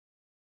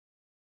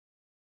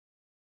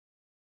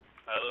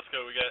Alright, let's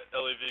go. We got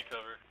LAV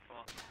cover.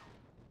 Come on.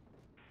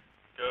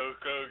 Go,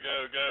 go,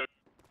 go, go.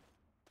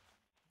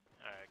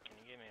 Alright, can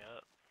you get me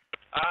up?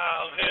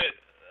 Ah, I'm hit.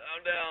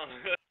 I'm down.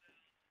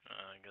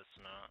 I guess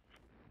not.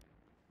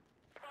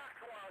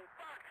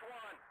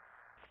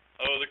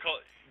 Oh, they're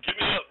calling. Get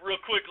me up real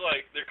quick,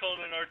 like. They're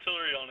calling in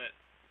artillery on it.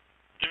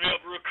 Get me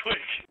up real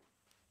quick.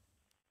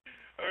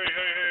 Hurry,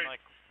 hurry, hurry.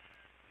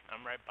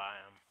 I'm right by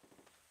him.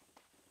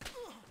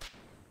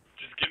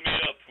 Just get me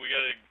up. We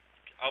gotta.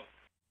 I'll.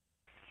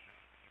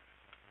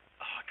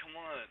 Ah, come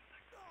on.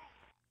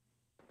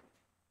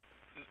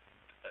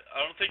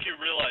 I don't think you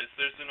realize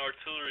there's an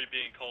artillery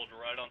being called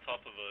right on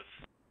top of us.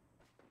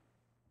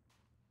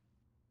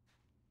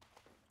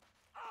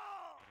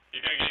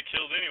 You're gonna get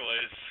killed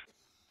anyways.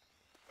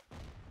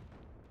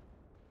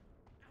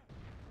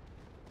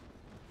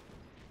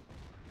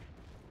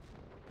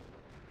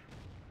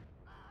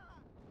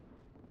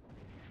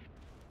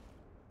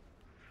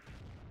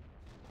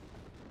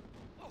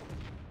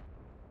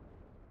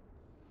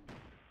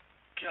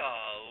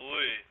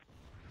 Golly.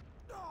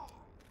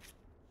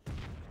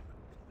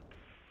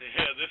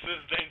 Yeah, this is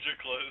danger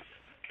close.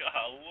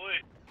 Golly.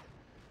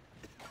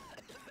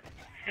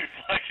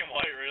 Black and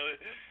white, really?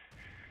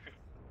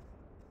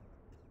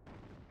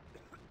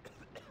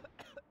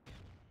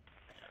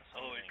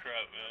 Holy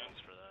crap, man.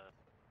 For that.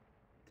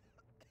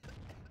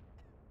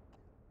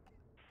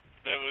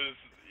 That was,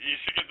 you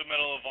should get the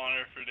Medal of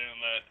Honor for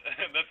doing that.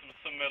 That's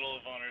some Medal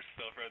of Honor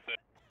stuff right there.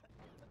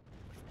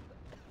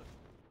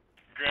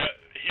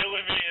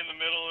 Healing me in the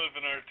middle of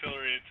an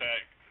artillery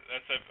attack.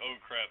 That's a, oh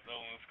crap, that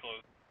one was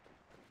close.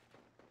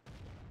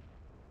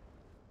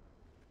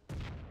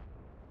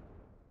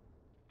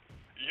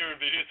 You were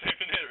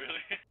videotaping it,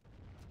 really?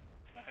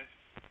 Nice.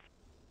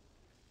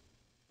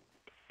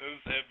 That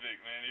was epic,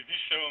 man. If you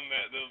show them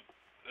that,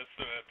 that's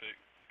so epic.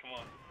 Come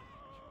on.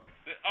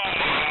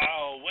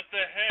 Oh, what the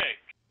heck?